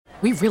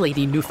We really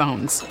need new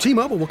phones.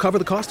 T-Mobile will cover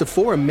the cost of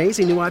 4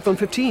 amazing new iPhone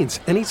 15s,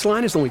 and each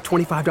line is only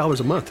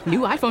 $25 a month. New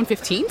iPhone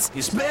 15s?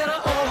 It's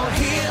better over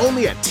here.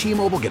 Only at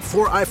T-Mobile, get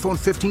 4 iPhone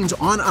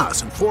 15s on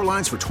us and 4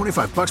 lines for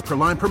 $25 per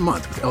line per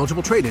month with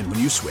eligible trade-in when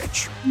you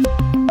switch.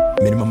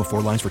 Minimum of 4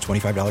 lines for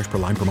 $25 per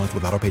line per month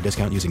with autopay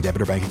discount using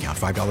debit or bank account.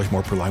 $5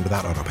 more per line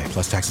without autopay,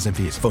 plus taxes and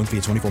fees. Phone fee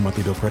at 24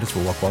 monthly bill credits for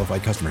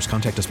well-qualified customers.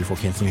 Contact us before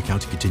canceling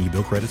account to continue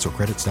bill credits or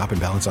credit stop and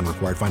balance on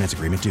required finance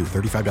agreement due.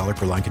 $35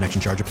 per line connection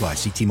charge applies.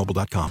 See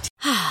T-Mobile.com.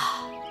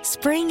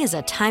 Spring is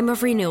a time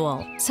of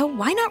renewal, so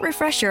why not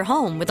refresh your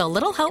home with a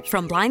little help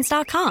from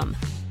Blinds.com?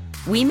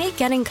 We make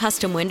getting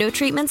custom window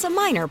treatments a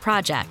minor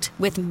project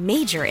with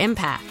major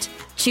impact.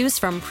 Choose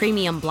from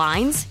premium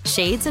blinds,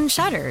 shades, and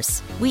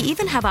shutters. We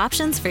even have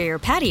options for your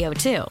patio,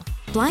 too.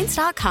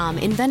 Blinds.com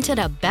invented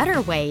a better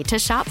way to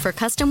shop for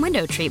custom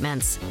window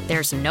treatments.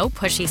 There's no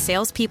pushy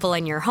salespeople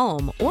in your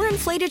home or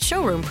inflated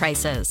showroom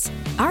prices.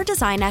 Our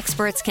design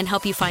experts can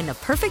help you find the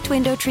perfect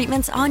window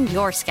treatments on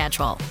your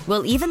schedule.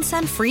 We'll even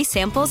send free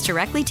samples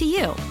directly to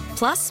you.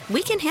 Plus,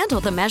 we can handle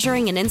the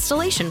measuring and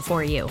installation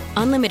for you.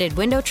 Unlimited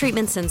window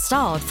treatments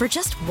installed for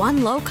just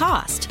one low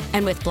cost.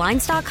 And with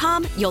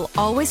Blinds.com, you'll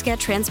always get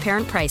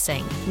transparent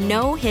pricing.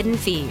 No hidden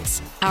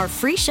fees. Our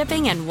free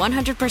shipping and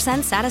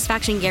 100%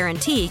 satisfaction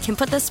guarantee can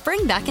put the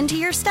spring back into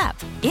your step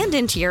and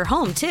into your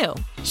home, too.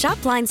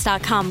 Shop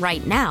Blinds.com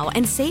right now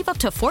and save up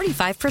to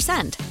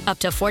 45%. Up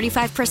to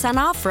 45%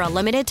 off for a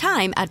limited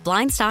time at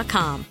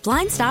Blinds.com.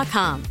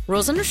 Blinds.com.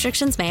 Rules and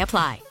restrictions may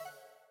apply.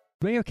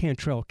 Mayor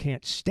Cantrell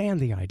can't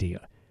stand the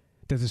idea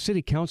that the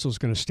city council is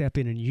going to step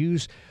in and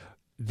use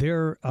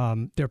their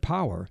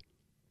power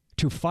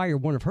to fire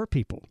one of her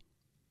people.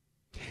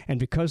 And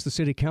because the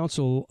city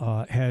council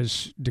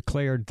has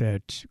declared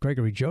that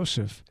Gregory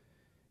Joseph,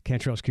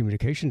 Cantrell's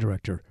communication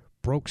director,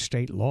 broke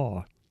state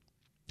law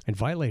and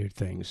violated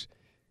things,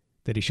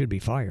 that he should be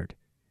fired,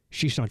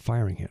 she's not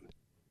firing him.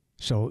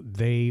 So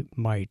they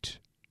might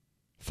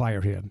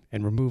fire him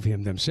and remove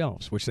him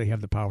themselves, which they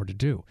have the power to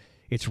do.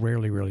 It's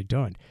rarely, really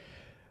done.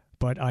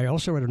 But I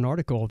also read an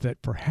article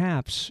that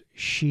perhaps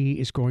she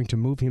is going to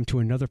move him to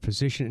another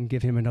position and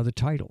give him another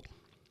title,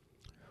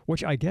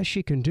 which I guess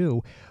she can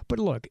do. But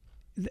look,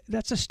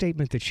 that's a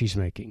statement that she's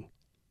making.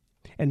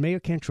 And Mayor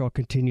Cantrell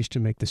continues to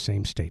make the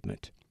same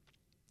statement.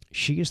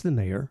 She is the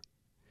mayor.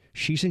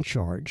 She's in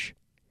charge.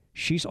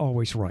 She's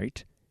always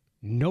right.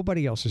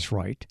 Nobody else is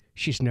right.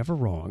 She's never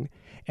wrong.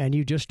 And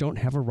you just don't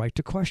have a right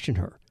to question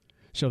her.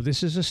 So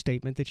this is a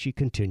statement that she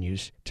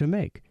continues to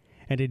make.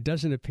 And it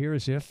doesn't appear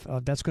as if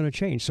that's going to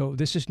change. So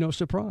this is no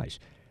surprise.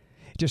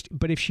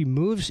 But if she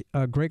moves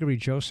Gregory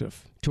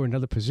Joseph to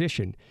another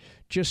position,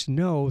 just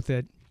know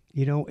that,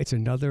 it's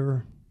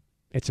another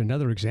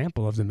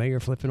example of the mayor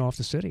flipping off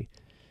the city,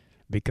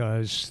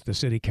 because the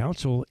city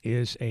council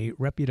is a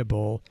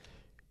reputable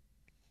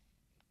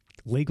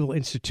legal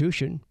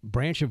institution,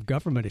 branch of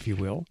government, if you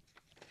will,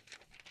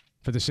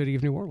 for the city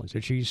of New Orleans.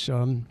 And she's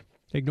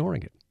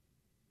ignoring it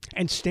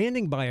and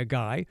standing by a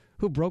guy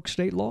who broke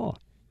state law,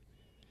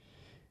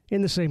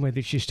 in the same way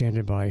that she's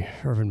standing by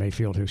Irvin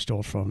Mayfield, who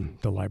stole from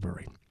the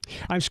library.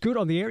 I'm Scoot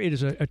on the air. It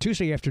is a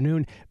Tuesday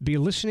afternoon. Be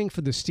listening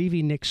for the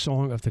Stevie Nicks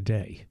song of the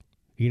day.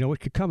 It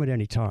could come at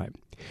any time.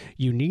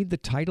 You need the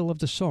title of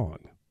the song.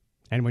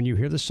 And when you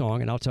hear the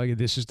song, and I'll tell you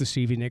this is the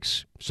Stevie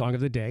Nicks song of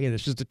the day, and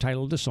this is the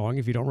title of the song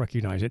if you don't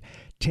recognize it,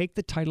 take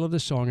the title of the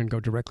song and go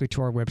directly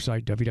to our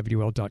website,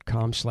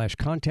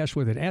 wwl.com/contest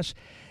with an S,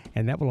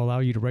 and that will allow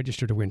you to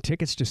register to win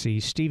tickets to see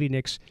Stevie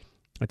Nicks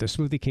at the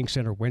Smoothie King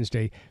Center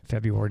Wednesday,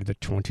 February the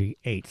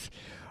 28th.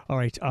 All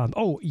right.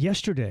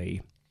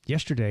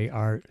 Yesterday,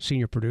 our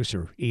senior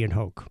producer, Ian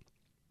Hoke,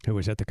 who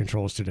was at the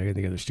controls today in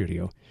the other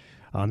studio,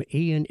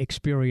 Ian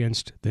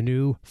experienced the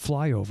new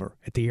flyover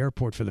at the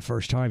airport for the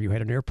first time. You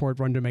had an airport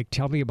run to make.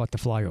 Tell me about the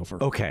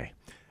flyover. Okay.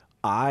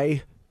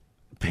 I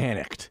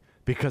panicked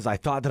because I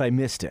thought that I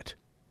missed it.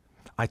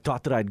 I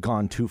thought that I'd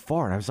gone too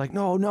far. And I was like,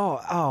 no.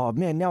 Oh,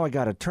 man, now I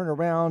got to turn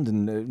around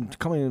and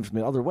come in from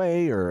the other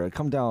way or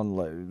come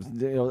down.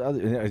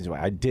 Anyway,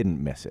 I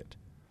didn't miss it.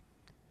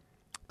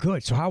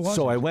 Good. So how was it?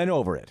 So I went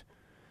over it,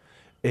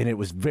 and it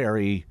was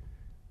very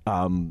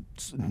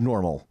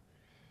normal.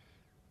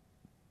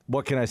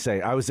 What can I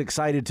say? I was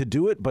excited to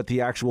do it, but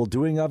the actual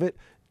doing of it,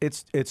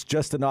 it's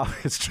just an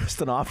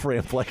off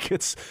ramp. Like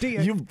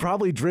you've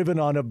probably driven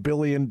on a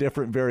billion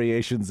different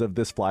variations of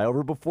this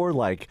flyover before.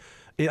 Like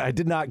I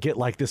did not get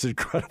like this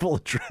incredible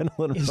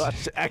adrenaline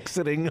rush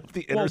exiting of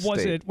the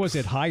interstate. Was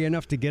it high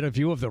enough to get a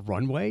view of the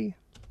runway?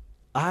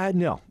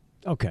 No.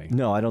 Okay.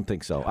 No, I don't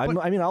think so. I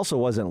also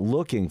wasn't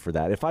looking for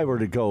that. If I were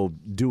to go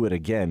do it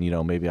again,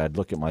 maybe I'd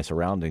look at my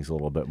surroundings a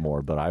little bit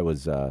more. But I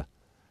was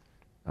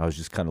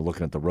just kind of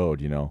looking at the road,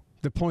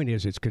 The point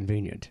is, it's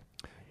convenient.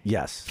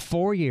 Yes.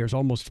 4 years,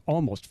 almost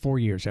 4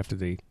 years after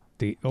the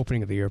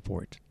opening of the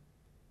airport,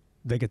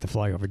 they get the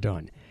flyover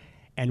done.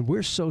 And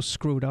we're so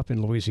screwed up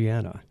in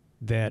Louisiana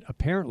that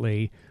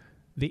apparently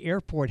the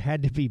airport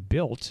had to be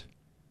built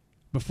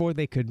before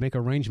they could make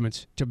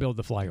arrangements to build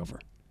the flyover.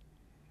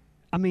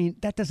 I mean,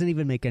 that doesn't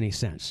even make any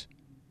sense.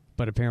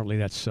 But apparently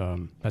that's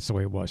the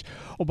way it was.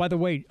 Oh, by the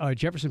way,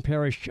 Jefferson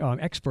Parish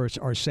experts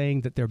are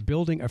saying that they're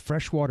building a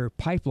freshwater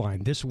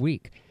pipeline this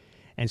week.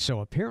 And so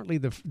apparently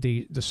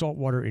the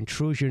saltwater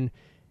intrusion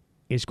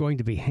is going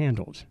to be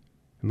handled.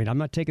 I mean, I'm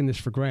not taking this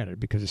for granted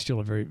because it's still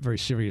a very, very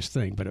serious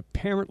thing. But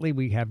apparently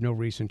we have no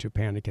reason to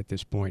panic at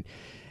this point.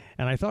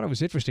 And I thought it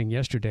was interesting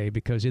yesterday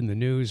because in the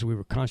news we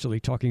were constantly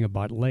talking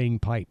about laying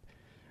pipe,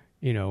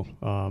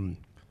 laying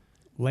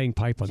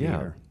pipe on the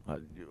air.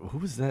 Who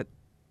was that?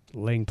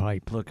 Laying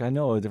pipe. Look, I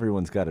know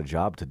everyone's got a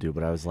job to do,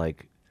 but I was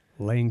like,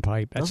 laying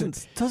pipe.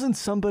 Doesn't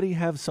somebody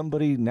have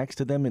somebody next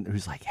to them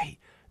who's like, hey,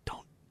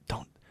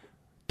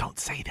 don't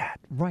say that.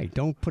 Right.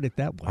 Don't put it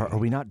that way. Are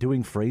we not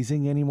doing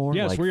phrasing anymore?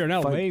 Yes, we are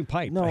now laying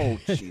pipe. No,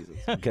 Jesus.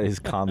 Okay, his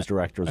comms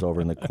director is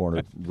over in the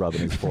corner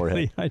rubbing his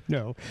forehead. I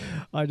know.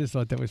 I just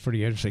thought that was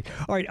pretty interesting.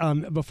 All right.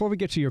 Before we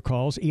get to your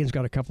calls, Ian's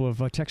got a couple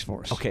of texts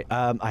for us. Okay.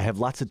 I have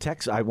lots of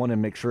texts. I want to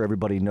make sure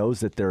everybody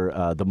knows that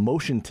the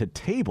motion to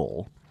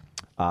table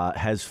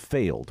has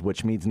failed,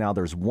 which means now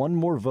there's one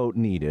more vote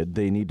needed.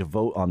 They need to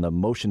vote on the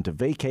motion to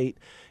vacate.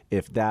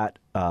 If that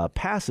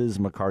passes,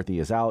 McCarthy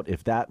is out.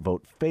 If that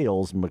vote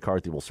fails,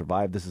 McCarthy will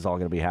survive. This is all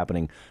going to be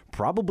happening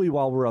probably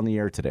while we're on the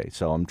air today.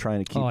 So I'm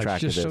trying to keep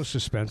track of this. It's just so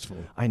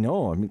suspenseful. I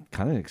know. I'm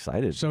kind of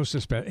excited. So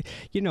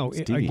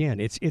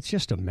again, it's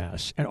just a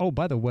mess. And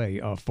by the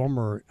way,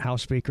 former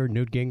House Speaker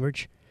Newt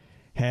Gingrich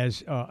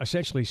has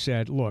essentially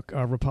said, look,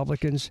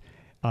 Republicans,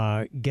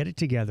 get it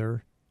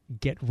together.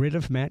 Get rid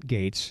of Matt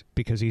Gaetz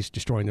because he's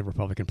destroying the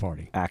Republican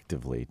Party.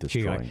 Actively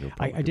destroying the Republican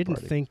Party. I didn't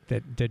think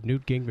that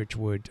Newt Gingrich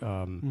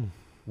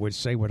would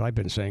say what I've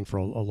been saying for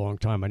a long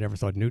time. I never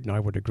thought Newt and I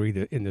would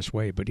agree in this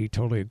way, but he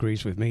totally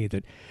agrees with me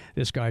that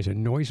this guy's a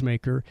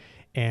noisemaker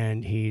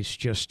and he's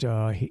just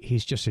an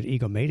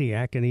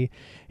egomaniac, and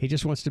he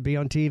just wants to be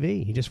on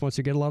TV. He just wants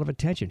to get a lot of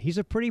attention. He's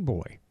a pretty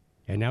boy,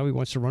 and now he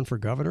wants to run for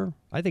governor.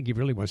 I think he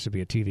really wants to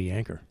be a TV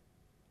anchor.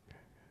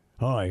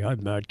 Hi,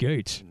 I'm Matt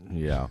Gaetz.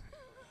 Yeah.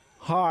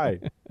 Hi.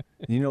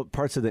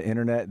 Parts of the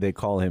internet, they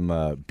call him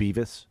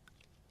Beavis.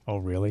 Oh,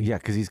 really? Yeah,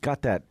 because he's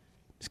got that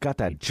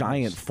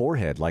giant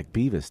forehead like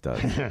Beavis does.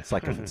 It's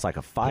like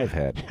a five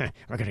head.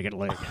 We're gonna get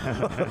laid.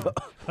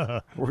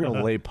 We're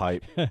gonna lay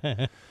pipe.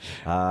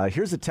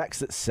 Here's a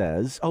text that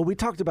says, we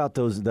talked about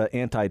the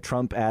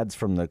anti-Trump ads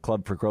from the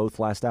Club for Growth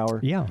last hour.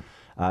 Yeah.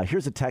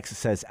 Here's a text that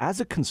says,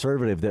 as a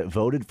conservative that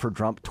voted for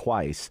Trump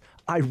twice,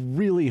 I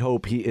really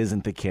hope he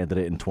isn't the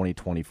candidate in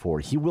 2024.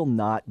 He will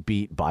not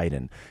beat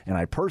Biden. And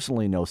I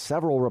personally know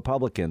several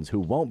Republicans who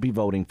won't be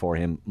voting for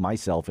him,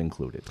 myself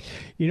included.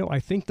 I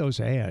think those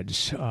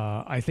ads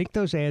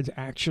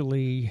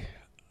actually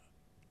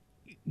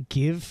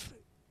give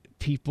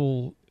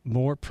people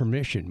more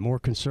permission, more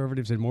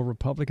conservatives and more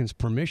Republicans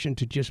permission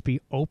to just be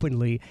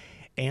openly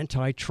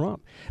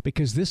anti-Trump,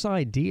 because this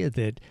idea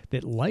that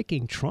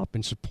liking Trump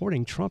and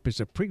supporting Trump is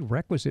a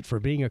prerequisite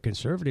for being a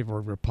conservative or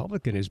a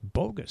Republican is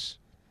bogus.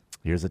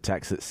 Here's a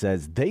text that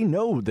says they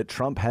know that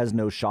Trump has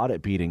no shot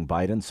at beating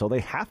Biden, so they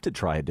have to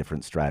try a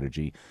different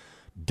strategy.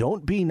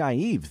 Don't be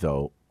naive,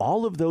 though.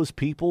 All of those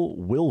people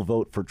will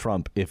vote for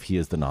Trump if he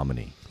is the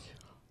nominee.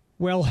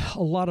 Well,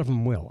 a lot of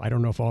them will. I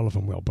don't know if all of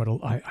them will, but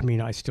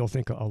I still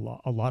think a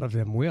lot of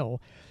them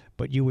will.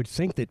 But you would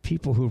think that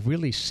people who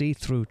really see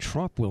through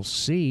Trump will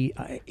see,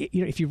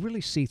 if you really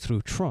see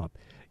through Trump,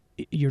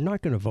 you're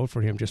not going to vote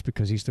for him just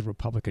because he's the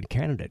Republican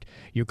candidate.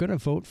 You're going to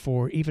vote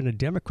for even a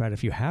Democrat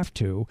if you have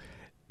to,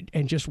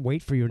 and just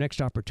wait for your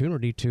next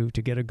opportunity to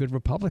get a good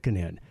Republican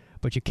in.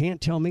 But you can't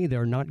tell me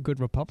there are not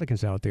good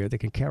Republicans out there that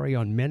can carry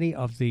on many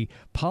of the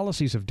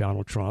policies of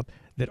Donald Trump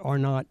that are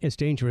not as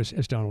dangerous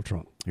as Donald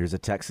Trump. Here's a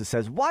text that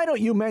says, why don't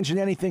you mention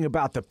anything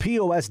about the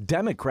POS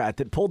Democrat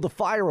that pulled the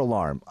fire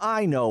alarm?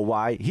 I know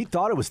why. He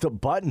thought it was the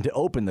button to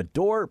open the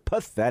door.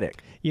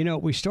 Pathetic.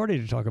 We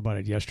started to talk about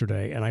it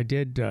yesterday, and I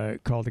did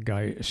call the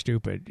guy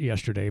stupid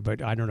yesterday,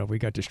 but I don't know. We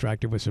got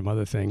distracted with some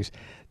other things.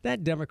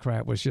 That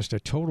Democrat was just a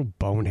total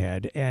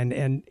bonehead,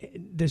 and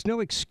there's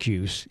no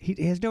excuse.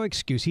 He has no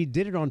excuse. He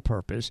did it on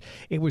purpose.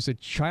 It was a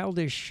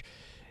childish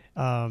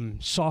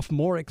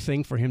sophomoric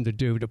thing for him to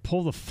do, to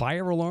pull the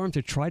fire alarm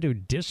to try to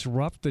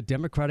disrupt the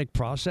democratic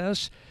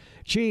process.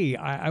 Gee,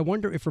 I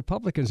wonder if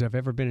Republicans have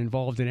ever been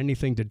involved in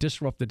anything to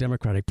disrupt the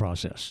democratic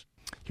process.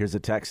 Here's a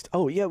text.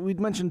 Oh, yeah, we'd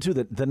mentioned, too,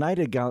 that the night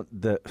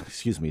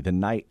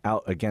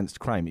out against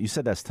crime. You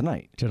said that's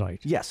tonight. Tonight.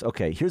 Yes.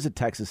 Okay. Here's a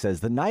text that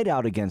says the night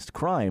out against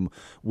crime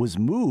was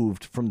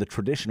moved from the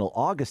traditional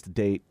August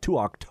date to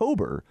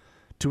October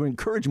to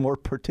encourage more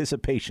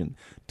participation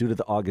due to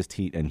the August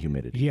heat and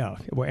humidity. Yeah,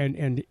 well,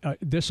 and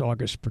this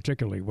August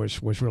particularly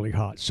was really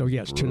hot. So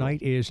yes,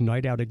 tonight is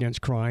Night Out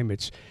Against Crime.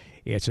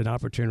 It's an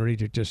opportunity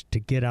to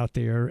get out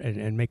there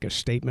and make a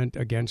statement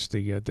against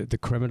the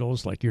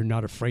criminals, like you're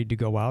not afraid to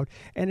go out,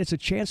 and it's a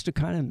chance to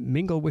kind of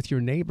mingle with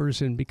your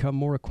neighbors and become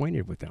more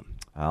acquainted with them.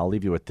 I'll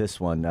leave you with this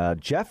one.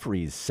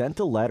 Jeffries sent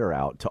a letter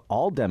out to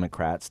all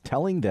Democrats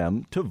telling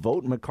them to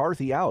vote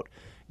McCarthy out.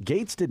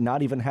 Gaetz did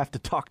not even have to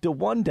talk to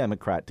one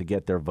Democrat to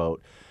get their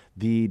vote.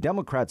 The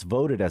Democrats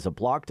voted as a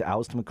bloc to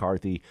oust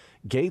McCarthy.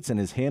 Gates and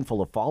his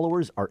handful of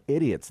followers are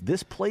idiots.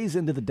 This plays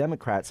into the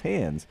Democrats'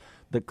 hands.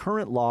 The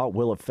current law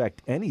will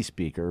affect any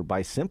speaker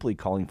by simply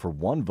calling for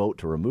one vote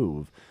to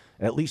remove.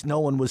 At least no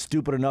one was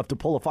stupid enough to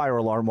pull a fire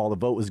alarm while the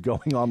vote was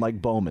going on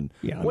like Bowman.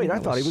 Yeah, I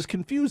thought he was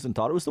confused and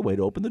thought it was the way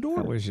to open the door.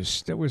 It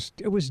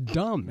was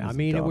dumb.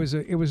 It was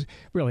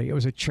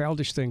a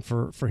childish thing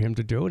for him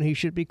to do, and he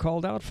should be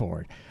called out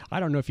for it.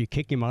 I don't know if you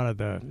kick him out of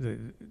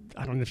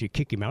I don't know if you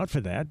kick him out for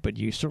that, but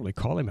you certainly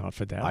call him out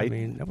for that. I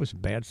mean, that was a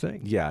bad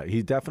thing. Yeah,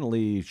 he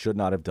definitely should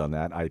not have done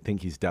that. I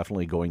think he's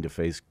definitely going to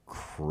face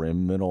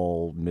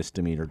criminal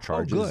misdemeanor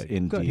charges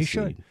in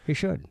D.C. He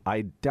should.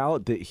 I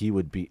doubt that he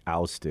would be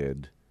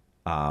ousted.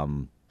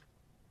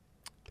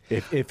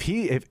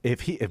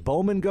 If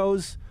Bowman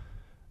goes,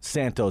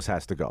 Santos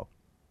has to go.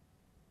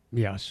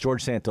 Yes,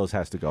 George Santos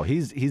has to go.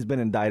 He's been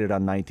indicted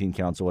on 19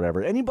 counts or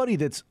whatever. Anybody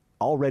that's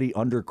already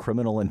under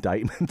criminal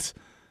indictment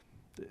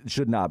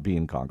should not be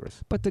in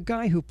Congress. But the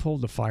guy who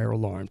pulled the fire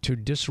alarm to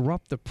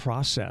disrupt the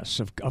process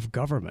of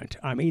government,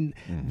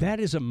 that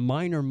is a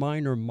minor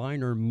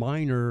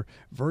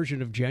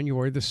version of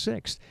January the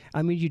 6th.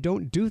 You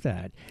don't do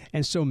that.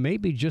 And so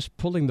maybe just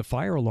pulling the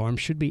fire alarm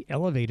should be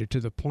elevated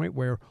to the point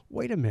where,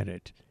 wait a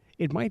minute,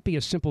 it might be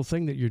a simple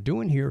thing that you're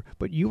doing here,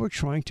 but you are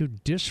trying to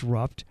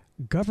disrupt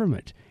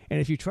government. And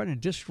if you try to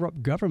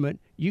disrupt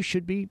government, you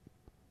should be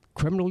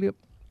criminally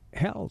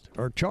held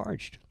or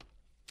charged.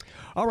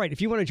 All right,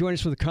 if you want to join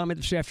us with a comment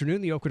this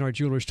afternoon, the Oakenard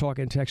Jewelers Talk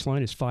and Text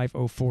line is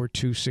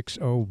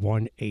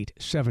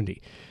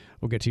 504-260-1870.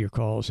 We'll get to your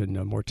calls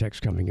and more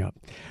texts coming up.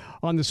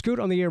 On the Scoot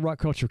on the Air Rock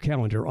Culture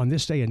calendar, on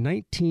this day in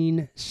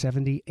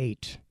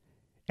 1978,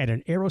 at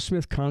an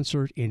Aerosmith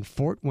concert in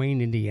Fort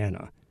Wayne,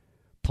 Indiana,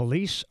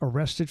 police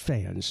arrested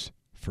fans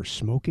for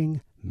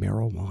smoking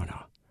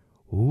marijuana.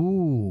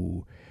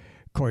 Ooh.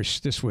 Of course,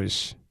 this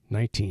was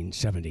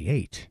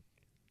 1978.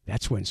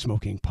 That's when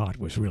smoking pot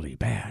was really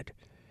bad.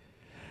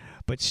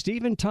 But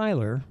Steven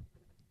Tyler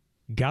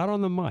got on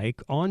the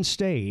mic on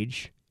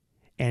stage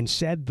and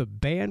said the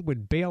band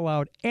would bail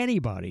out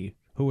anybody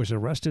who was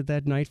arrested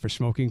that night for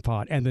smoking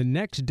pot. And the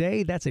next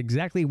day, that's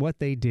exactly what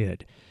they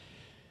did.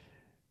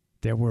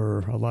 There were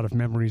a lot of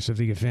memories of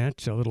the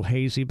event, a little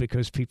hazy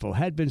because people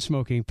had been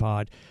smoking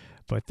pot.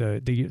 But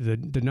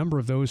the number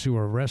of those who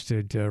were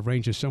arrested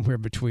ranges somewhere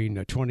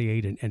between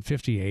 28 and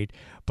 58.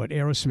 But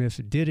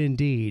Aerosmith did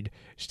indeed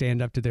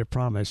stand up to their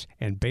promise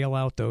and bail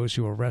out those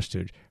who were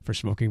arrested for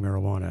smoking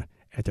marijuana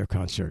at their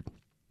concert.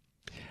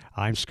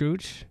 I'm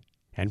Scoot,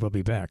 and we'll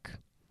be back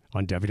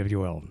on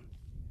WWL.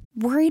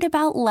 Worried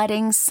about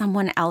letting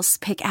someone else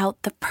pick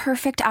out the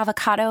perfect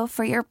avocado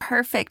for your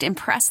perfect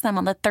impress them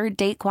on the third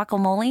date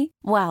guacamole?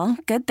 Well,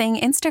 good thing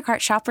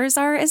Instacart shoppers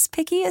are as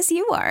picky as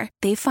you are.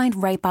 They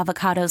find ripe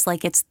avocados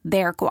like it's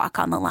their guac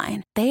on the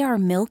line. They are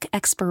milk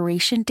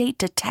expiration date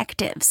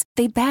detectives.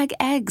 They bag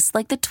eggs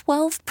like the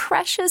 12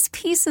 precious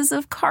pieces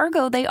of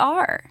cargo they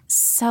are.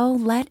 So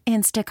let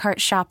Instacart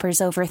shoppers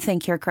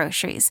overthink your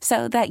groceries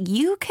so that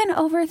you can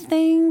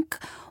overthink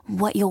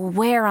what you'll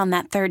wear on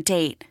that third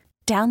date.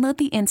 Download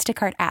the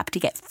Instacart app to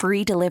get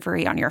free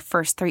delivery on your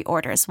first 3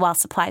 orders while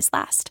supplies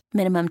last.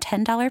 Minimum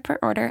 $10 per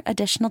order.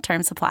 Additional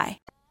terms apply.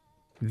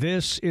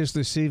 This is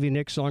the Stevie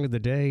Nicks song of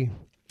the day.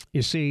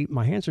 You see,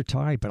 my hands are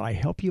tied, but I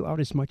help you out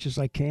as much as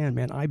I can,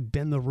 man. I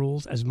bend the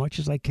rules as much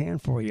as I can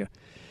for you.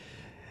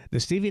 The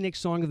Stevie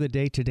Nicks song of the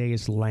day today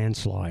is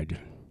Landslide,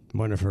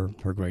 one of her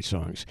great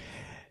songs.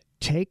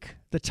 Take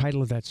the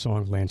title of that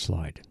song,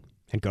 Landslide,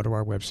 and go to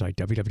our website,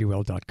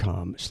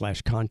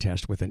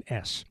 wwl.com/contest with an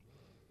S.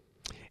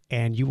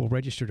 And you will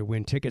register to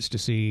win tickets to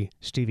see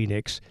Stevie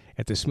Nicks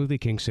at the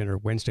Smoothie King Center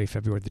Wednesday,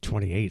 February the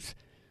 28th.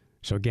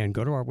 So again,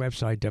 go to our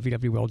website,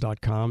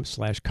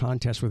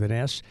 wwl.com/contest with an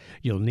S.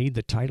 You'll need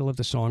the title of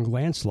the song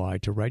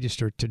Landslide to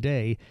register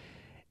today.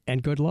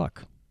 And good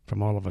luck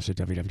from all of us at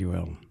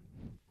WWL.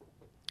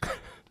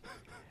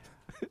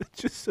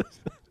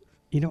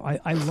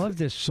 I love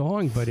this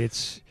song, but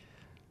it's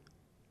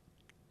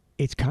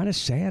kind of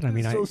sad.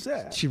 So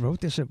sad. She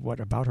wrote this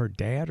about her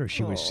dad, or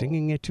she was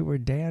singing it to her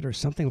dad, or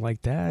something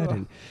like that.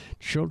 And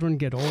children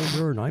get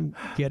older, and I'm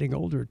getting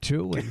older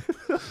too. And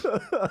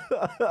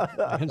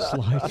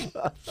landslide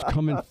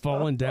coming,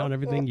 falling down.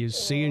 Everything you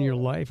see in your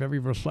life, every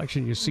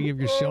reflection you see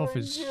of yourself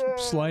is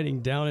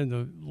sliding down in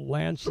the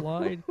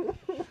landslide.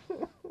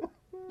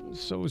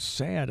 So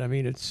sad.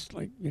 It's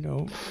like,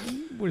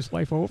 was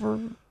life over?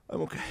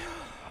 I'm okay.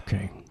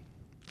 Okay.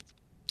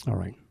 All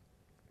right.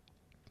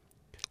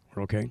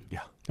 We're okay?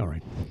 Yeah. All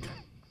right.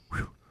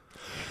 Whew.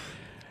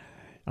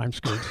 I'm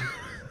Scoot.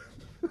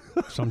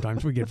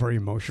 Sometimes we get very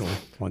emotional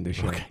on this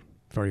show. Okay.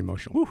 Very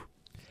emotional. Whew.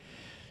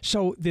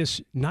 So this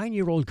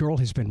 9-year-old girl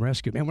has been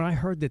rescued. And when I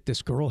heard that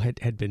this girl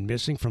had been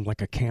missing from like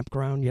a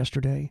campground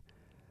yesterday,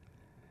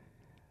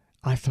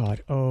 I thought,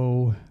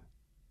 oh,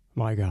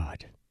 my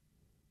God.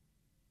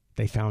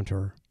 They found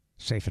her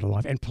safe and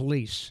alive. And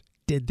police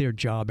did their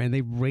job, and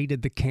they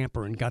raided the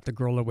camper and got the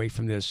girl away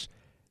from this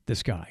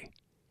guy.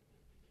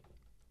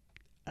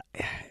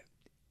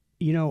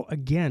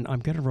 Again, I'm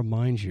going to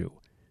remind you,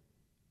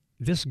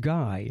 this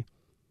guy,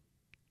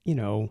 you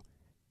know,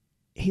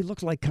 he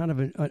looked like kind of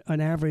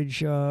an average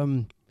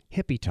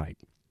hippie type.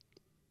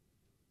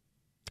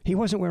 He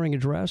wasn't wearing a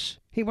dress.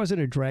 He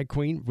wasn't a drag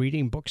queen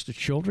reading books to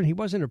children. He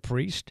wasn't a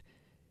priest.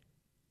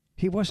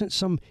 He wasn't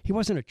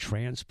a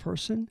trans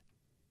person.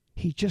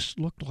 He just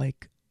looked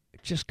like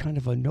just kind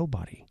of a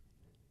nobody.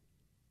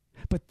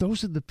 But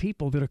those are the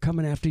people that are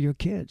coming after your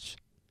kids.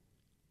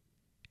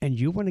 And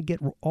you want to get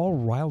all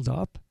riled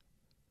up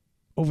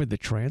over the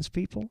trans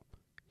people?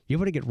 You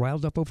want to get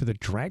riled up over the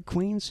drag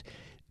queens?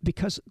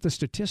 Because the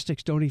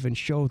statistics don't even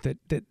show that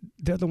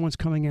they're the ones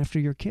coming after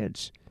your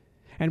kids.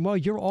 And while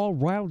you're all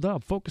riled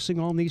up focusing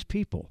on these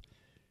people,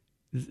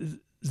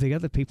 the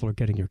other people are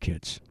getting your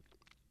kids.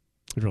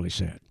 It's really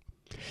sad.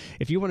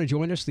 If you want to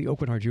join us, the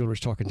Oakland Heart Jewelers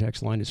Talk and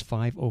Text line is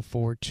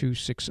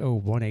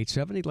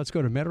 504-260-1870. Let's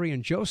go to Mary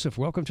and Joseph.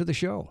 Welcome to the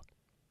show.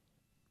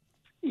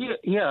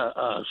 Yeah,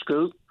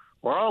 Scoot.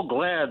 We're all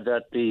glad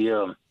that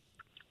the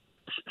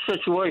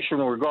situation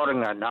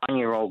regarding that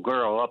 9-year-old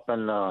girl up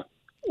in it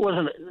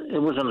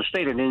was in the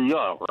state of New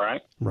York,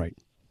 right? Right.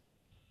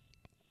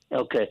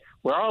 Okay.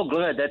 We're all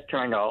glad that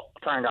turned out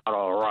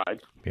all right.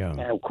 Yeah.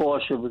 And of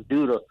course, it was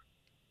due to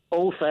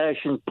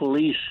old-fashioned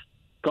police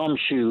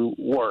gumshoe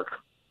work.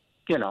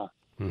 You know,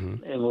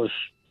 It was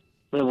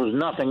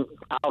nothing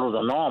out of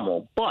the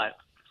normal, but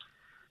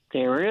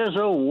there is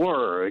a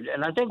word,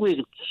 and I think we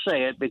could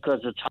say it because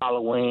it's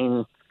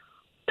Halloween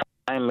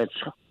time. It's,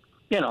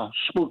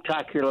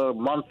 spooktacular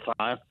month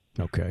time.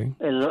 Okay.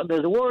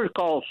 There's a word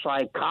called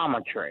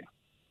psychometry.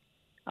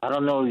 I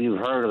don't know if you've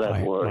heard of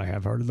that word. I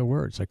have heard of the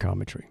word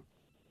psychometry.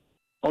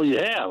 Oh, you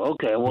have?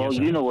 Okay. Well, yes,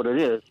 you know what it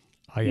is.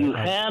 You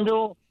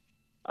handle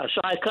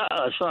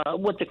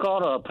what they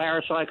call a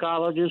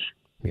parapsychologist.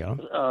 Yeah.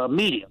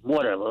 Medium,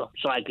 whatever,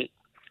 psychic.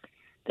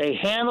 They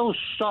handle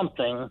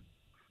something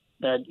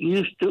that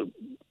used to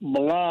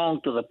belong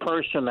to the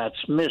person that's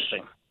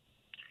missing,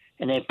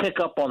 and they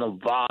pick up on the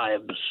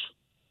vibes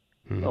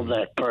of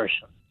that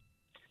person.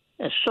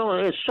 And so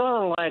it's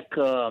sort of like,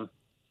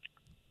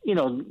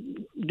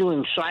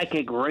 doing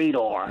psychic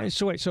radar.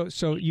 So wait,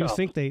 so you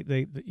think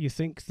you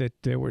think that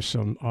there was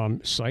some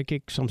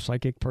psychic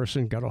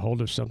person got a hold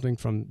of something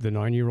from the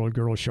 9-year-old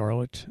girl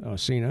Charlotte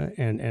Cena,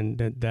 and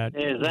that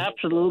there's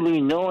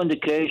absolutely no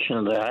indication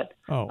of that.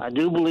 Oh. I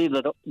do believe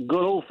that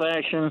good old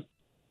fashioned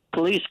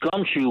police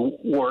gumshoe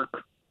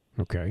work.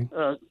 Okay.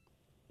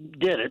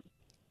 Did it?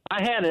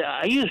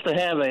 I used to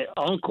have an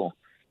uncle.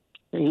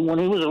 When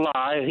he was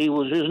alive,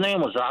 his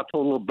name was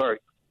Otto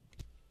Lebert.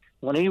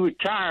 When he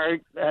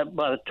retired,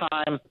 by the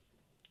time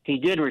he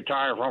did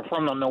retire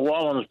from the New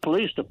Orleans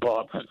Police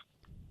Department,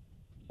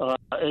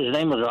 his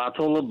name was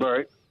Otto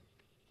Lebert.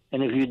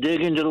 And if you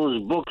dig into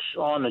those books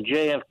on the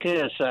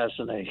JFK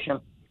assassination,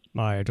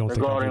 I don't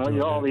regarding think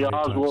Lee Harvey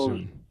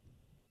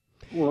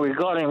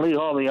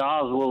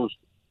Oswald's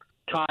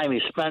time he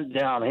spent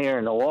down here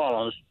in New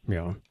Orleans,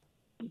 yeah,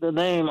 the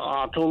name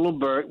Otto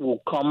Lebert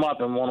will come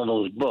up in one of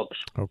those books.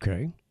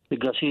 Okay.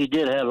 Because he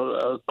did have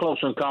a close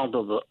encounter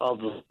of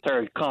the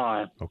third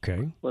kind.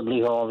 Okay. With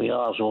Lee Harvey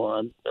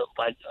Oswald,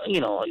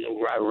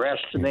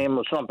 arrested him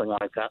or something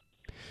like that.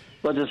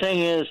 But the thing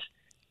is,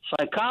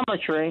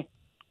 psychometry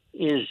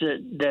is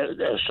that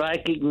a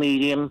psychic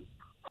medium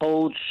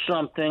holds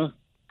something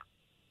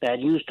that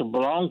used to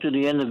belong to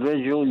the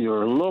individual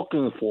you're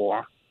looking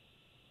for,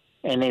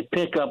 and they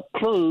pick up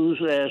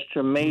clues as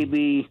to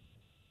maybe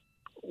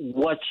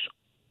what's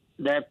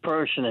that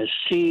person is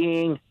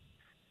seeing,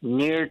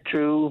 near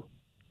to,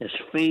 is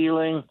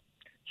feeling,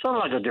 sort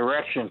of like a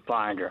direction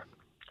finder.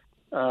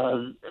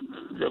 The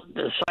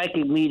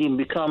psychic medium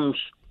becomes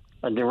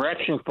a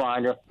direction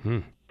finder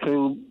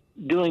through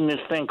doing this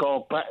thing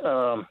called,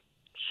 I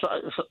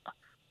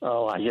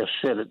just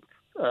said it.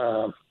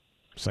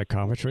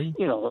 Psychometry?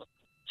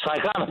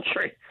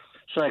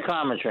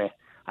 Psychometry.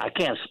 I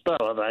can't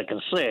spell it. I can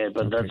say it,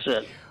 but that's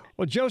it.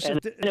 Well, Joseph,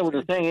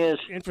 the thing is,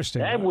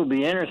 interesting. That would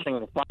be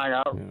interesting to find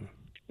out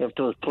if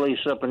those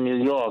police up in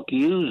New York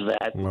use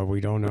that. Well,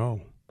 we don't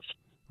know.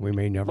 We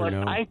may never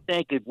know. But I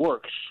think it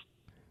works.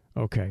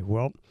 Okay,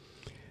 well,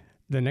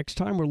 the next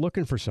time we're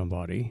looking for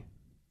somebody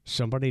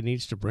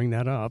needs to bring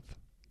that up,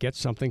 get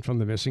something from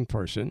the missing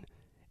person,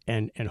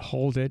 and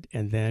hold it,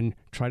 and then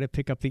try to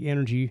pick up the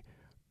energy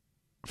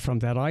from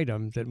that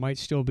item that might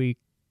still be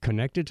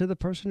connected to the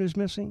person who's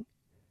missing.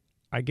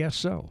 I guess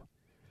so.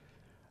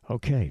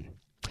 Okay.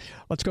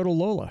 Let's go to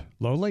Lola.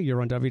 Lola,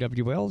 you're on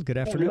WWL. Good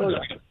afternoon.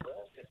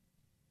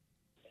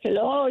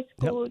 Hello, it's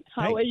good.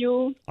 How are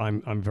you?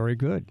 I'm very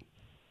good.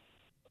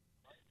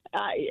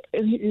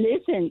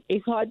 Listen,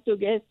 it's hard to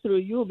get through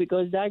you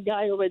because that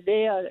guy over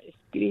there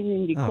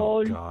screening the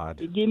call,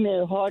 he gave me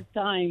a hard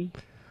time.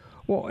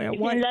 Well,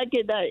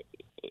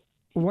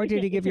 why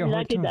did he give you a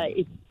hard time?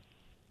 He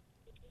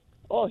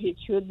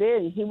sure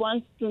did. He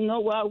wants to know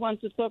what I want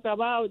to talk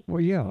about.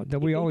 Well, yeah, that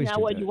we always do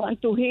what you want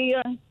to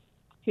hear.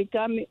 He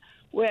got me.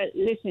 Well,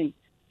 listen,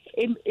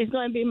 it's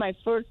going to be my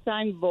first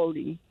time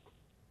voting.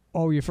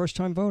 Oh, your first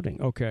time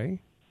voting?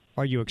 Okay.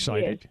 Are you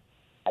excited?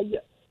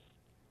 Yes.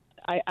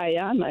 I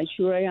am. I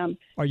sure I am.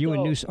 Are you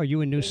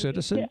a new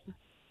citizen?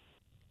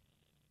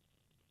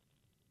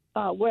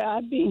 Well,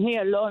 I've been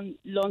here a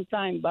long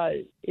time, but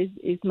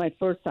it's my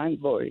first time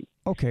voting.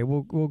 Okay,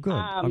 well, good.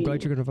 I'm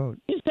glad you're going to vote.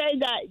 You say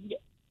that.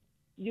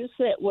 You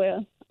said,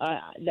 well,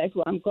 that's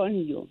what I'm calling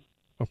you.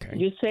 Okay.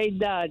 You say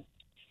that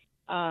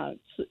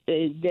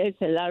there's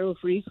a lot of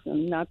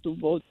reasons not to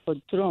vote for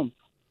Trump.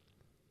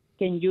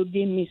 Can you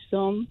give me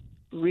some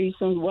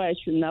reasons why I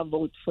should not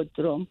vote for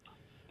Trump?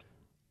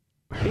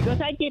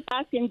 Because I keep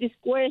asking this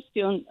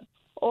question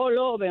all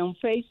over on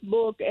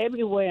Facebook,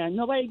 everywhere, and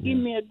nobody give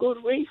me a good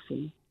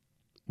reason.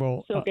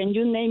 Well, so can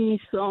you name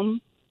me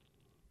some?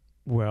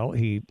 Well,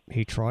 he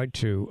tried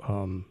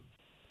to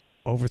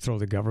overthrow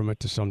the government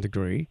to some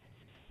degree.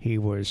 He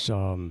was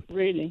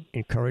really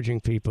encouraging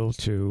people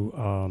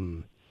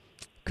to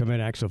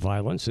commit acts of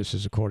violence. This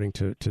is according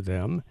to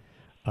them.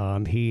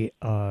 He's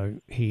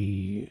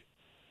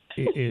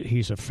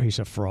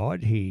a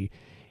fraud. He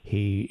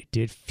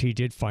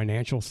did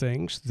financial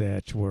things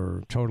that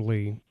were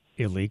totally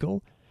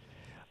illegal.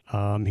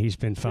 He's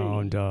been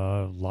found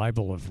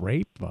liable of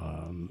rape.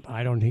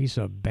 He's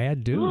a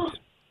bad dude.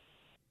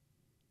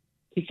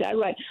 Is that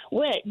right?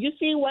 Well, you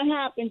see what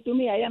happened to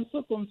me. I am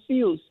so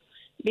confused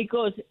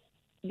because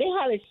they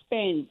have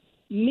spent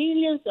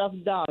millions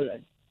of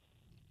dollars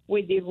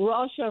with the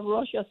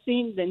Russia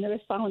thing. They never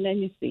found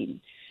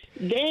anything.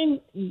 Then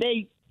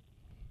they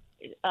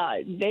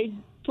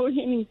put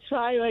him in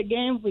trial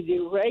again with the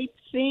rape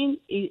thing.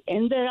 It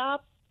ended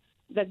up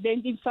that they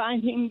didn't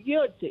find him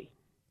guilty.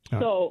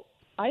 So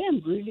I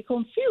am really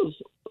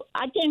confused.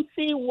 I can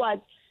see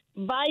what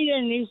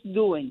Biden is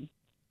doing,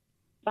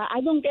 but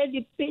I don't get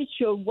the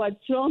picture of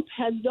what Trump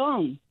has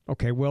done.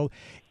 Okay, well,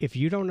 if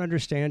you don't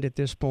understand at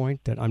this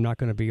point, then I'm not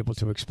going to be able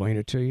to explain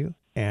it to you.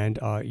 And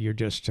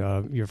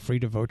you're free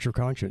to vote your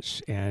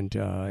conscience. And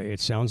it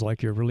sounds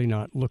like you're really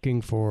not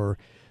looking for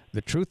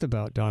the truth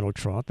about Donald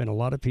Trump. And a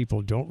lot of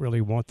people don't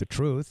really want the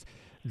truth.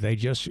 They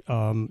just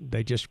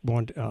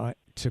want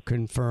to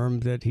confirm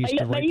that he's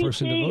the right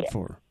person to vote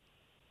for.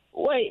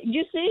 Wait,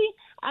 you see,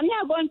 I'm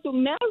not going to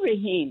marry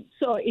him.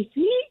 So if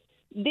he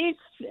did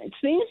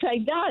things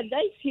like that,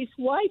 that's his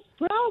wife's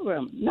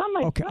problem, not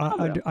my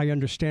problem. I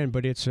understand,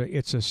 but it's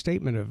a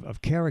statement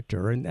of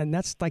character, and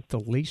that's like the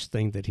least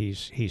thing that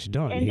he's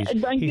done. And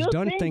he's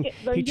done things.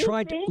 He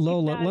tried.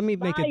 Lola, let me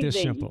make it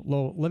this simple.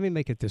 Lola, let me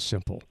make it this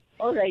simple.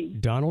 All right.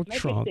 Donald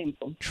Trump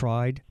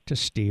tried to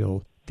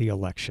steal the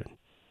election.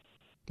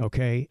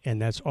 Okay,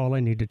 and that's all I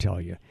need to tell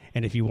you.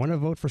 And if you want to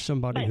vote for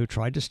somebody who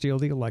tried to steal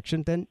the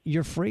election, then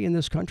you're free in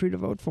this country to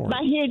vote for him.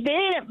 But he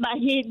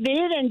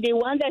didn't. The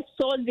one that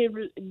stole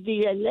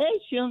the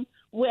election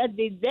were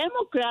the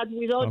Democrats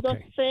with all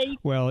those fake.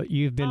 Well,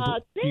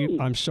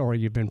 I'm sorry,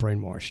 you've been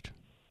brainwashed.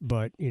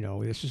 But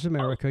this is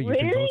America. You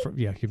can vote for.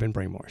 Yeah, you've been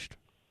brainwashed.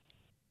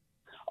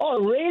 Oh,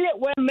 really?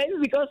 Well, maybe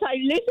because I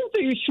listen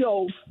to your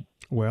show.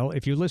 Well,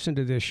 if you listen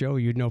to this show,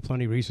 you'd know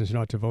plenty of reasons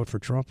not to vote for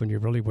Trump, and you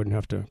really wouldn't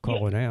have to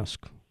call and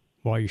ask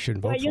why you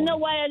shouldn't vote for him. Well, you know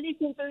why I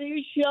listen to your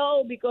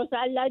show? Because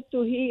I like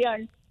to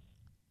hear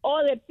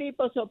other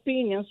people's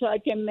opinions so I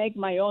can make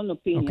my own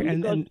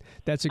opinion. Okay, and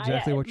that's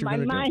exactly what you're going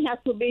to do. My mind has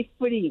to be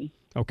free.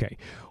 Okay.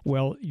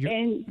 Well,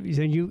 then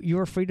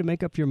you're free to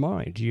make up your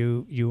mind.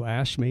 You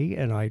asked me,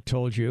 and I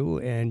told you,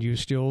 and you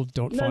still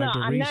don't find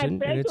a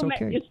reason, and it's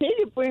okay. You see,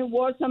 you put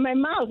words in my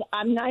mouth.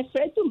 I'm not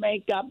afraid to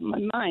make up my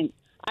mind.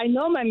 I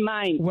know my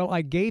mind. Well,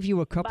 I gave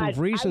you a couple of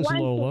reasons,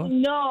 Lola.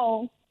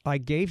 No. I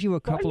gave you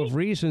a couple of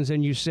reasons,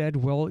 and you said,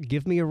 well,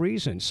 give me a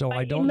reason. So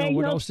I don't know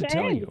what else to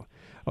tell you.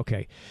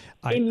 Okay.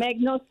 It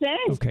makes no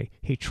sense. Okay.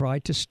 He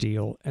tried to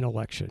steal an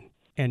election.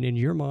 And in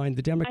your mind,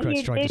 the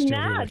Democrats tried to steal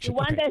the election.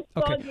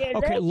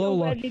 Okay,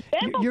 Lola,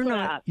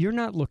 you're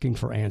not looking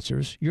for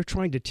answers. You're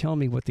trying to tell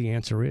me what the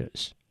answer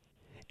is.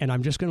 And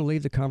I'm just going to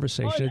leave the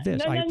conversation at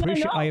this.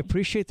 I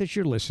appreciate that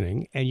you're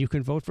listening, and you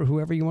can vote for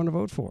whoever you want to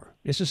vote for.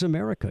 This is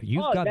America.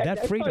 You've got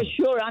that freedom. For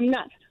sure, I'm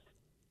not.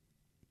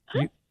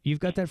 You've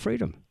got that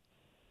freedom.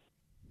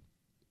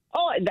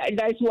 Oh,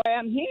 that's why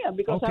I'm here,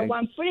 because I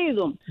want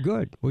freedom.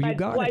 Good. Well, you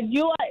got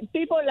it.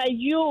 People like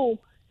you,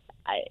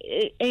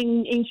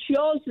 in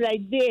shows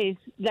like this,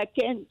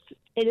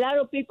 a lot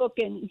of people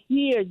can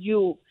hear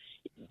you.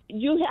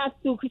 You have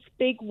to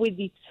speak with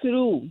the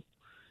truth.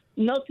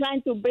 Not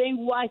trying to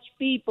brainwash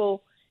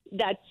people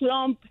that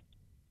Trump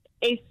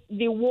is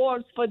the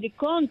worst for the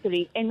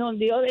country. And on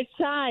the other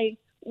side,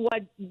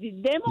 what the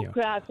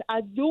Democrats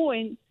are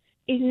doing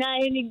is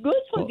not any good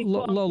for the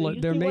country. Lola,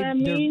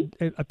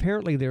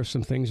 apparently there's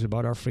some things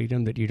about our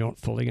freedom that you don't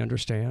fully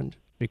understand,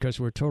 because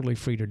we're totally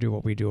free to do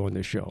what we do on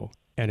this show.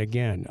 And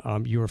again,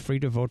 you're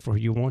free to vote for who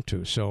you want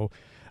to. So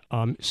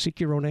seek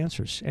your own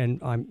answers,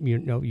 and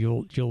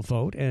you'll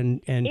vote.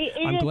 And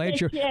I'm glad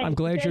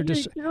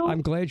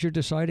you're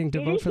deciding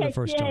to vote for the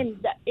first time.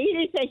 It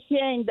is a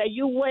shame that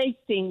you're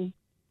wasting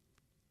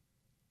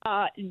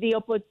the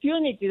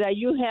opportunity that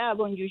you have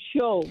on your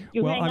show.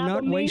 I'm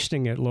not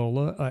wasting it,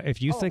 Lola.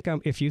 If you think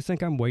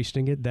I'm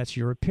wasting it, that's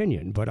your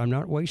opinion. But I'm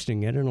not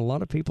wasting it, and a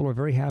lot of people are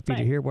very happy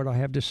to hear what I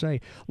have to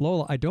say.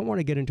 Lola, I don't want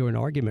to get into an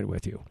argument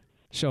with you.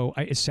 So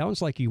it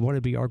sounds like you want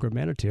to be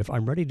argumentative.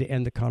 I'm ready to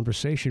end the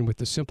conversation with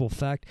the simple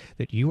fact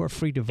that you are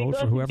free to vote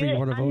for whoever you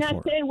want to vote for. I'm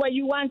not saying what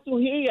you want to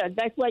hear.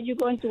 That's what you're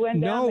going to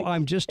end up. No,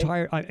 I'm just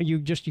tired.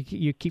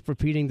 You keep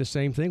repeating the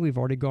same thing. We've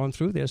already gone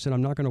through this, and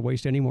I'm not going to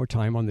waste any more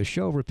time on the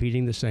show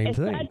repeating the same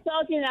thing. Start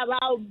talking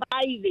about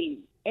Biden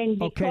and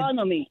the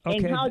economy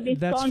and how this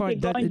country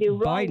is going the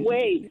wrong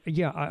way.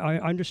 Yeah, I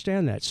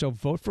understand that. So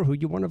vote for who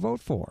you want to vote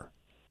for.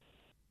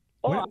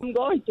 I'm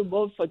going to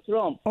vote for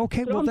Trump.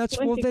 Okay, Trump well, that's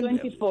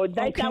 2024.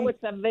 That's our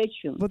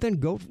salvation. Well, then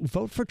go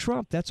vote for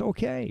Trump. That's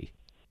okay.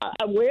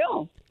 I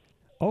will.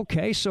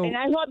 Okay, so... And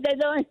I hope they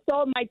don't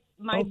stole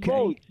my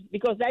vote,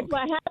 because that's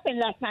what happened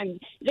last time.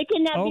 There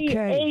cannot be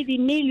 80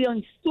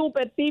 million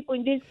stupid people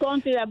in this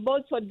country that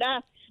vote for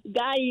that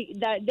guy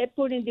that they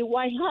put in the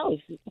White House.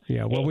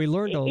 Yeah, well, we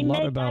learned a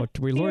lot about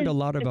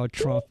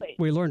Trump.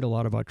 We learned a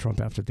lot about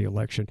Trump after the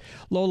election.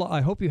 Lola,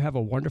 I hope you have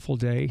a wonderful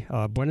day.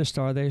 Buenos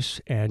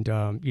tardes, and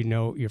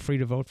you're free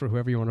to vote for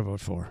whoever you want to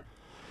vote for.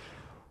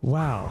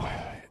 Wow,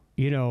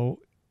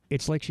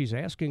 it's like she's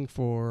asking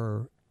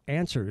for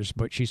answers,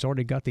 but she's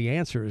already got the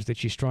answers that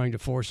she's trying to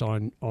force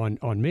on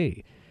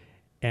me,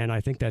 and I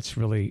think that's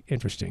really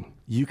interesting.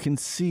 You can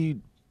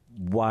see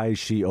why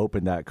she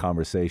opened that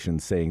conversation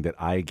saying that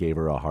I gave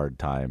her a hard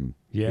time.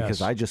 Yes. Because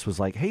I just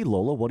was like, hey,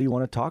 Lola, what do you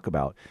want to talk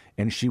about?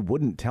 And she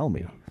wouldn't tell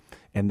me.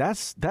 And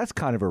that's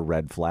kind of a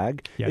red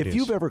flag. Yeah, if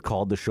you've ever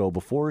called the show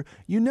before,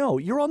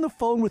 you're on the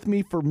phone with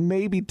me for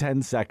maybe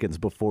 10 seconds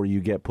before you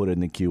get put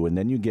in the queue, and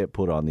then you get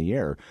put on the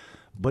air.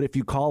 But if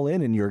you call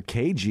in and you're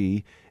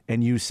cagey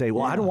and you say,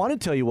 well, I don't want to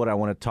tell you what I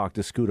want to talk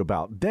to Scoot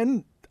about,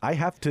 then I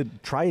have to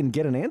try and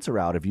get an answer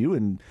out of you,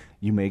 and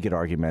you may get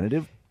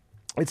argumentative.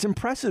 It's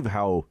impressive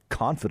how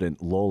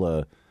confident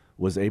Lola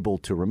was able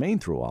to remain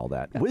through all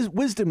that.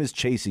 Wisdom is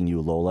chasing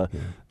you, Lola. Yeah.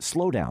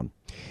 Slow down.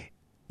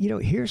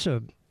 Here's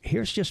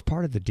just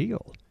part of the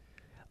deal.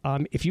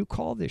 If you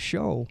call this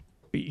show,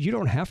 you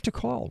don't have to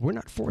call. We're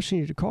not forcing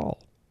you to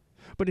call.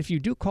 But if you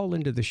do call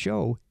into the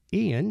show,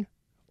 Ian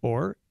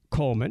or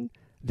Coleman,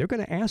 they're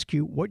going to ask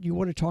you what you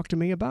want to talk to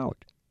me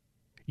about.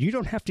 You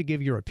don't have to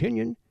give your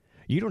opinion.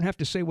 You don't have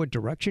to say what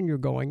direction you're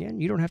going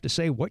in. You don't have to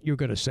say what you're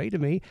going to say to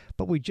me,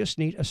 but we just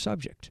need a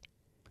subject.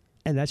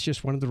 And that's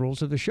just one of the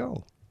rules of the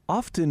show.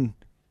 Often,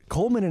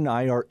 Coleman and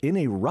I are in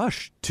a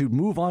rush to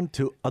move on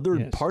to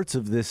other parts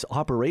of this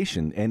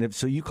operation. And if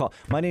so, you call.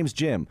 My name's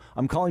Jim.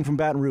 I'm calling from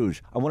Baton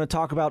Rouge. I want to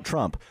talk about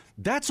Trump.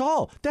 That's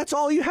all. That's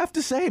all you have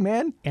to say,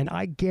 man. And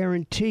I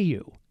guarantee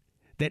you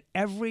that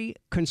every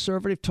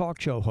conservative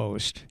talk show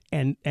host,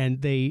 and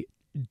they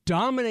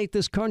dominate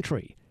this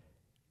country,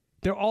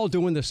 they're all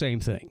doing the same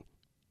thing.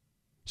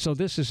 So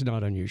this is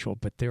not unusual,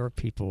 but there are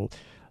people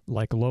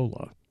like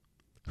Lola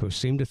who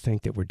seem to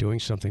think that we're doing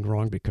something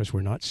wrong because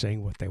we're not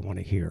saying what they want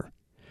to hear.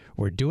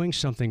 We're doing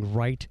something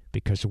right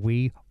because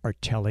we are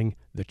telling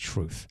the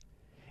truth.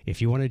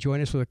 If you want to join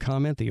us with a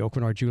comment, the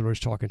Oakland Jewelers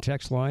Talk and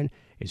Text line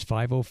is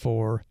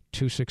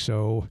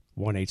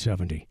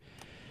 504-260-1870.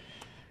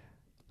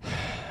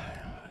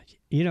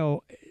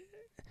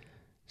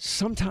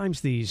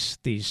 Sometimes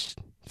these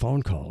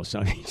phone calls,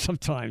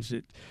 sometimes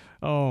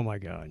oh my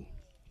God.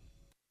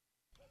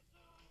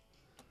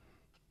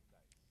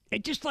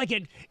 It just like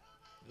it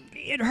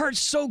hurts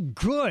so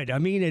good. I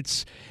mean,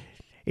 it's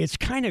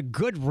kind of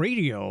good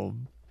radio.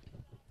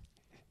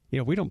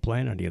 We don't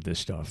plan any of this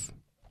stuff.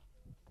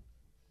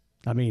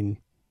 I mean,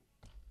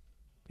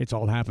 it's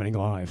all happening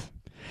live.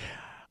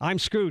 I'm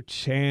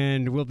Scoot,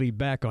 and we'll be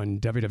back on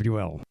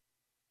WWL.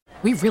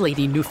 We really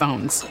need new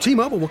phones.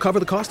 T-Mobile will cover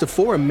the cost of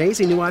 4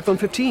 amazing new iPhone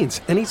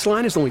 15s, and each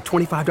line is only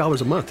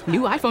 $25 a month.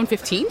 New iPhone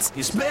 15s?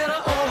 It's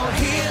better over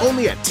here.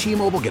 Only at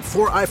T-Mobile, get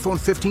 4 iPhone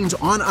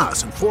 15s on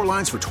us and 4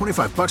 lines for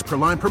 $25 per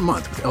line per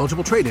month with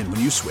eligible trade-in when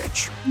you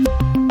switch.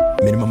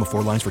 Minimum of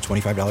 4 lines for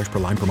 $25 per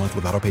line per month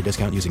with autopay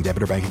discount using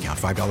debit or bank account.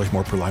 $5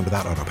 more per line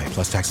without autopay,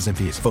 plus taxes and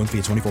fees. Phone fee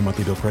at 24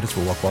 monthly bill credits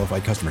for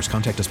well-qualified customers.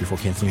 Contact us before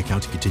canceling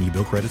account to continue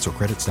bill credits or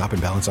credit stop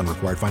and balance on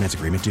required finance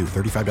agreement due.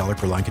 $35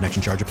 per line connection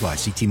charge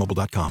applies. See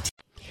T-Mobile.com.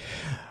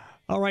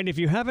 All right, if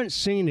you haven't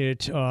seen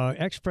it,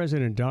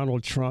 ex-President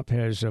Donald Trump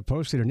has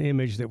posted an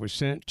image that was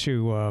sent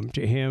to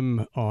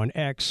him on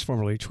X,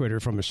 formerly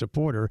Twitter, from a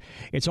supporter.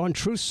 It's on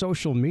Truth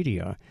Social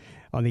Media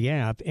on the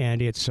app,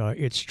 and it's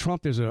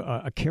Trump. There's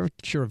a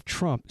caricature of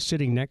Trump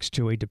sitting next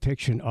to a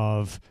depiction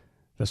of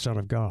the Son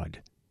of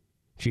God,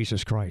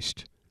 Jesus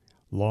Christ.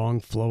 Long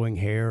flowing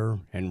hair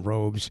and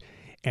robes,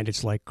 and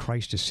it's like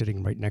Christ is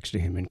sitting right next to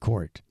him in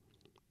court.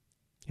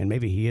 And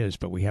maybe he is,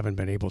 but we haven't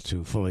been able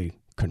to fully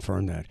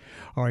confirm that.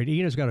 All right,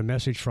 Ian has got a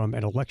message from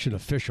an election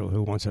official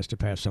who wants us to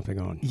pass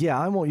something on. Yeah,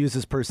 I won't use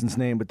this person's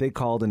name, but they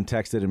called and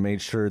texted and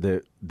made sure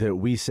that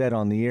we said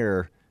on the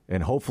air,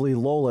 and hopefully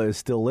Lola is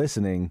still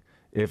listening,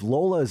 if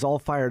Lola is all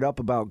fired up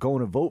about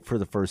going to vote for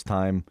the first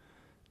time,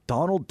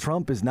 Donald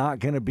Trump is not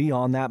going to be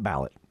on that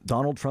ballot.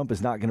 Donald Trump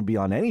is not going to be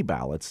on any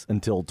ballots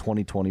until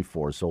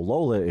 2024. So,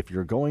 Lola, if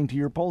you're going to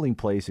your polling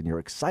place and you're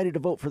excited to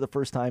vote for the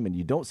first time and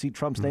you don't see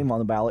Trump's name on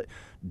the ballot,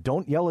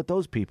 don't yell at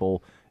those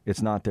people.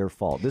 It's not their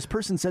fault. This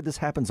person said this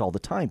happens all the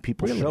time.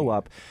 People show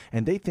up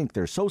and they think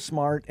they're so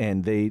smart,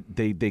 and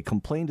they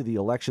complain to the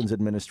elections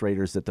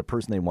administrators that the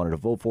person they wanted to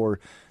vote for,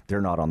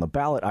 they're not on the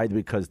ballot, either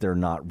because they're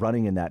not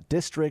running in that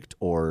district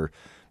or,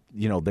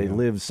 they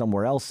live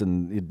somewhere else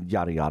and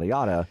yada, yada,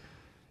 yada.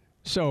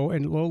 So,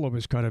 and Lola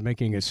was kind of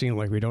making it seem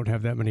like we don't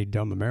have that many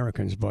dumb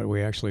Americans, but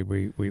we actually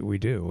we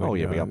do. Oh,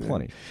 and, yeah, we got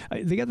plenty.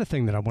 The other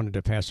thing that I wanted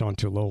to pass on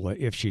to Lola,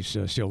 if she's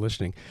still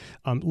listening,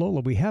 Lola,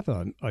 we have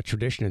a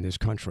tradition in this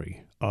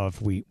country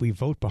of we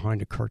vote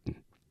behind a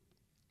curtain.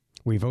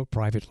 We vote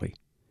privately.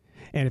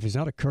 And if it's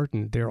not a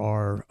curtain, there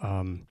are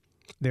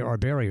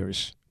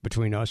barriers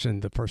between us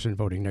and the person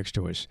voting next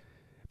to us,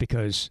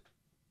 because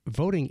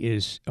voting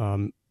is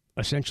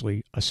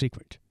essentially a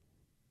secret.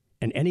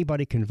 And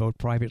anybody can vote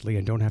privately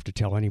and don't have to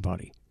tell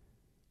anybody.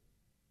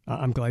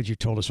 I'm glad you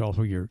told us all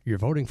who you're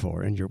voting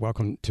for, and you're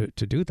welcome to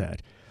do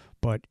that.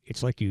 But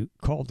it's like you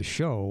called the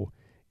show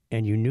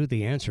and you knew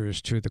the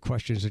answers to the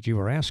questions that you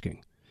were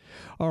asking.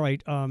 All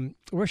right,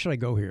 where should I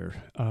go here?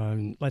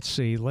 Let's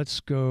see. Let's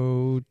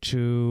go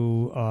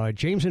to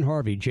James and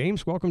Harvey.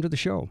 James, welcome to the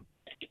show.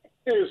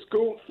 Hey,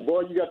 Scoop.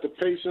 Boy, you got the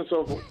patience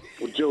of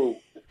Joe.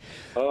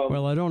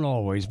 Well, I don't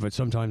always, but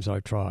sometimes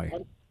I try.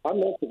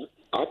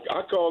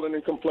 I call in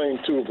and complain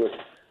too, but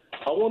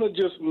I want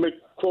to just make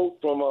a quote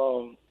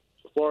from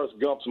Forrest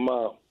Gump's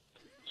mom.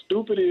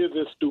 Stupid is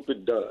as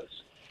stupid does.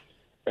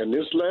 And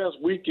this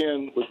last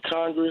weekend with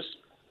Congress,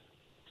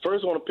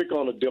 first I want to pick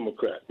on a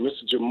Democrat,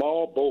 Mr.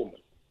 Jamal Bowman.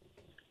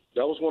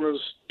 That was one of the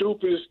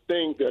stupidest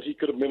things that he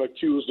could have been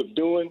accused of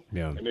doing.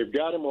 Yeah. And they've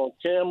got him on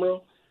camera.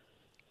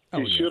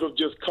 He should have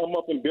just come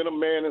up and been a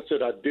man and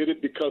said, I did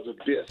it because of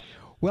this.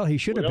 Well, he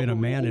should have been a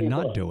man and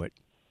not do it.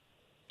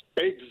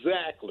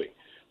 Exactly.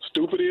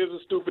 Stupid is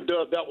as stupid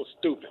does. That was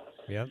stupid.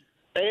 Yep.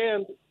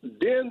 And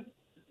then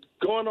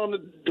going on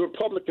the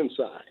Republican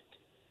side,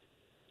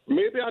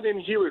 maybe I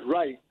didn't hear it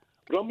right,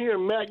 but I'm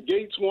hearing Matt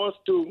Gaetz wants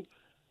to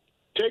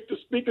take the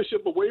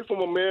speakership away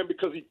from a man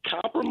because he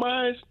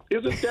compromised.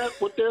 Isn't that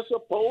what they're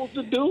supposed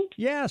to do?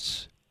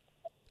 Yes,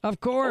 of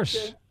course.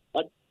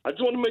 Okay. I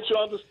just want to make sure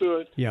I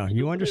understood. Yeah,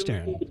 you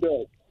understand.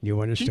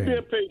 You understand.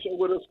 Keep being patient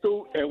with us,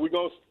 too, and we're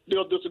going to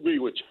still disagree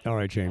with you. All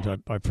right, James, I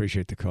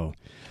appreciate the call.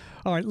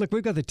 All right, look,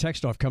 we've got the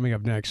text off coming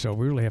up next, so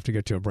we really have to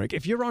get to a break.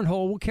 If you're on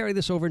hold, we'll carry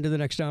this over into the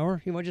next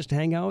hour. You want to just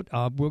hang out?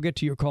 We'll get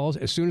to your calls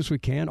as soon as we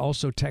can.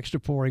 Also, texts are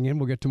pouring in.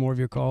 We'll get to more of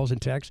your calls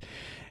and texts.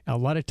 A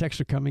lot of texts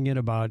are coming in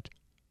about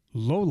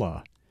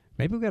Lola.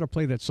 Maybe we've got to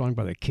play that song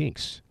by the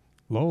Kinks.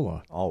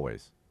 Lola.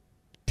 Always.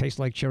 Tastes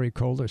like cherry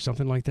cola or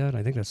something like that.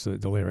 I think that's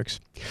the lyrics.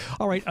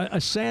 All right, a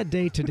sad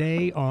day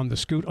today on the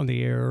Scoot on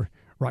the Air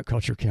Rock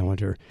Culture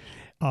Calendar.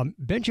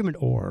 Benjamin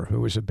Orr, who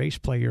was a bass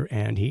player,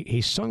 and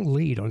he sung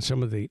lead on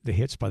some of the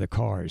hits by the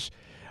Cars.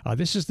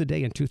 This is the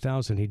day in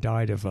 2000 he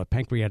died of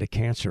pancreatic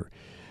cancer.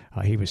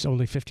 He was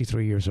only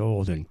 53 years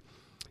old, and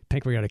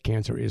pancreatic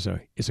cancer is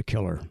a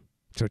killer.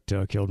 So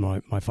it killed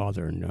my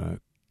father. And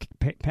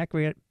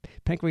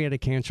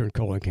pancreatic cancer and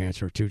colon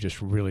cancer are two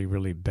just really,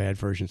 really bad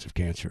versions of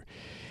cancer.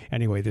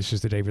 Anyway, this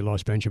is the day we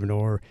lost Benjamin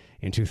Orr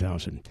in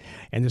 2000.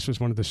 And this was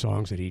one of the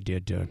songs that he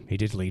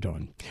did lead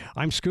on.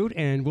 I'm Scoot,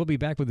 and we'll be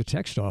back with the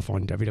text off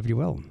on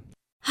WWL.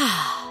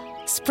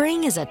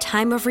 Spring is a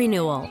time of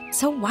renewal,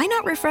 so why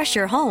not refresh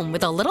your home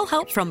with a little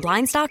help from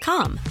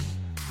Blinds.com?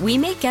 We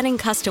make getting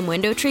custom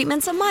window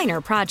treatments a minor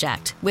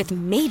project with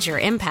major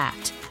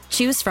impact.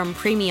 Choose from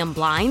premium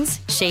blinds,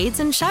 shades,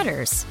 and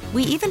shutters.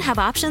 We even have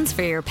options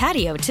for your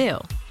patio, too.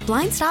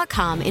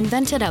 Blinds.com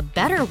invented a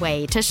better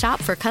way to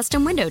shop for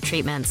custom window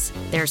treatments.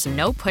 There's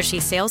no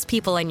pushy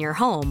salespeople in your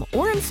home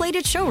or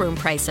inflated showroom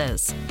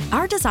prices.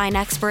 Our design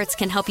experts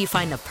can help you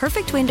find the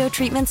perfect window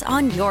treatments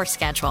on your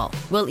schedule.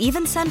 We'll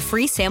even send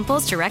free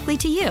samples directly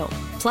to you.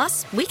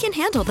 Plus, we can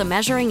handle the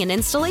measuring and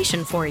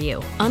installation for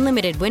you.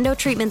 Unlimited window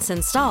treatments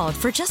installed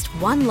for just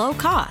one low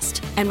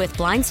cost. And with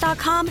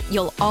Blinds.com,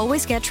 you'll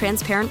always get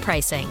transparent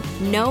pricing.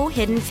 No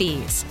hidden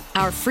fees.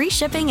 Our free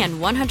shipping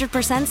and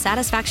 100%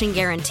 satisfaction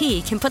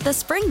guarantee can put the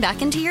spring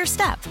back into your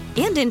step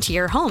and into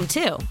your home,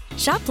 too.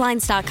 Shop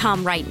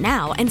Blinds.com right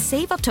now and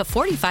save up to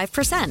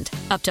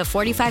 45%. Up to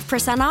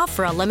 45% off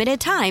for a limited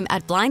time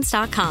at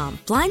Blinds.com.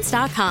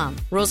 Blinds.com.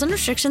 Rules and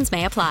restrictions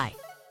may apply.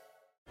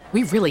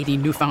 We really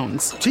need new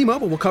phones.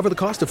 T-Mobile will cover the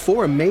cost of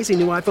 4 amazing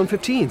new iPhone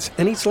 15s,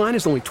 and each line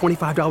is only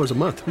 $25 a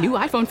month. New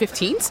iPhone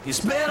 15s?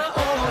 It's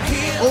better over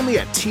here. Only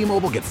at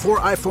T-Mobile, get 4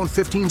 iPhone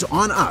 15s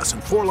on us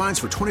and 4 lines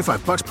for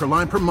 $25 per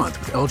line per month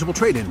with eligible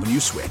trade-in when you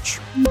switch.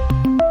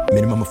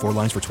 Minimum of 4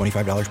 lines for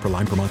 $25 per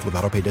line per month with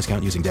autopay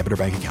discount using debit or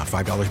bank account.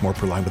 $5 more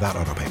per line without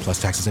autopay, plus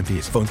taxes and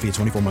fees. Phone fee at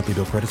 24 monthly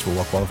bill credits for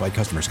well-qualified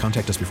customers.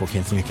 Contact us before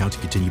canceling account to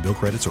continue bill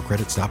credits or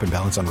credit stop and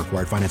balance on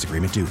required finance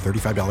agreement due.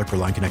 $35 per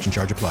line connection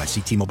charge applies.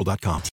 See T-Mobile.com.